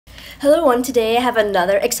Hello everyone, today I have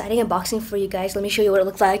another exciting unboxing for you guys. Let me show you what it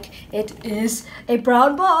looks like. It is a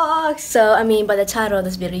brown box. So, I mean, by the title of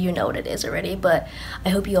this video, you know what it is already. But I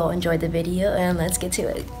hope you all enjoyed the video and let's get to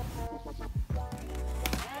it.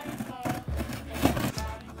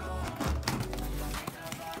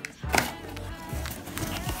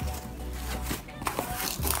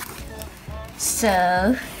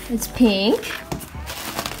 So, it's pink.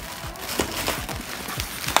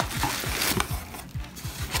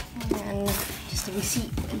 And just the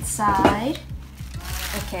receipt inside.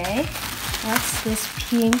 Okay, what's this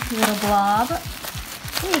pink little blob? I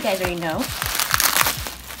think you guys already know.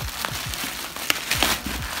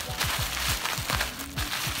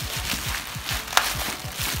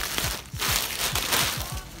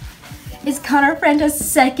 It's Connor Franta's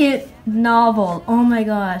second novel. Oh my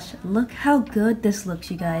gosh, look how good this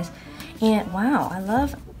looks, you guys. And wow, I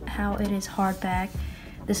love how it is hardback.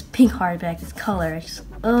 This pink hardback, this color,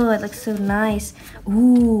 oh, it looks so nice.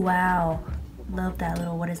 Ooh, wow. Love that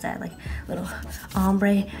little, what is that? Like little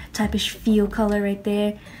ombre type-ish feel color right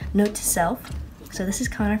there. Note to self. So this is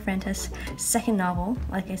Connor Franta's second novel,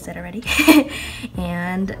 like I said already.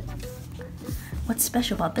 And what's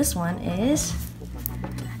special about this one is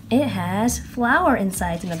it has flower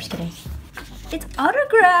inside. No, I'm just kidding. It's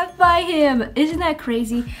autographed by him. Isn't that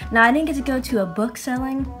crazy? Now, I didn't get to go to a book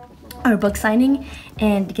signing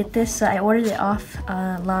and get this. So I ordered it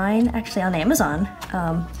offline, actually on Amazon.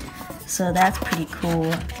 So that's pretty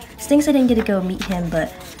cool. Stinks I didn't get to go meet him,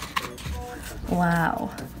 but wow.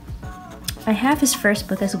 I have his first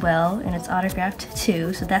book as well, and it's autographed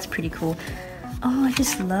too, so that's pretty cool. Oh, I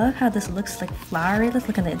just love how this looks like flowery. Let's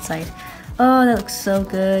look on the inside. Oh, that looks so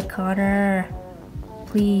good, Connor.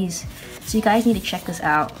 Please. So you guys need to check this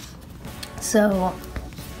out. So,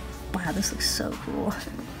 wow, this looks so cool.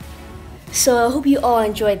 So I hope you all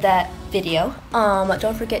enjoyed that video.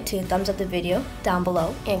 Don't forget to thumbs up the video down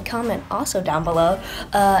below and comment also down below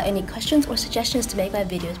any questions or suggestions to make my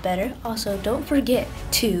videos better. Also, don't forget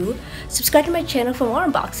to subscribe to my channel for more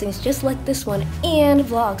unboxings just like this one and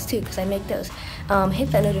vlogs too, because I make those.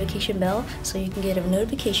 Hit that notification bell so you can get a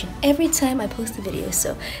notification every time I post a video.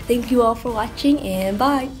 So thank you all for watching and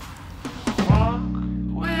bye. Walk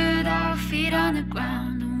with our feet on the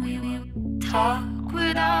ground and we will talk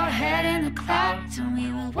with our head in the clouds, and we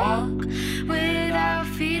will walk with our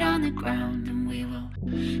feet on the ground, and we will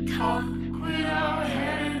talk with our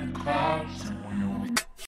head in the clouds.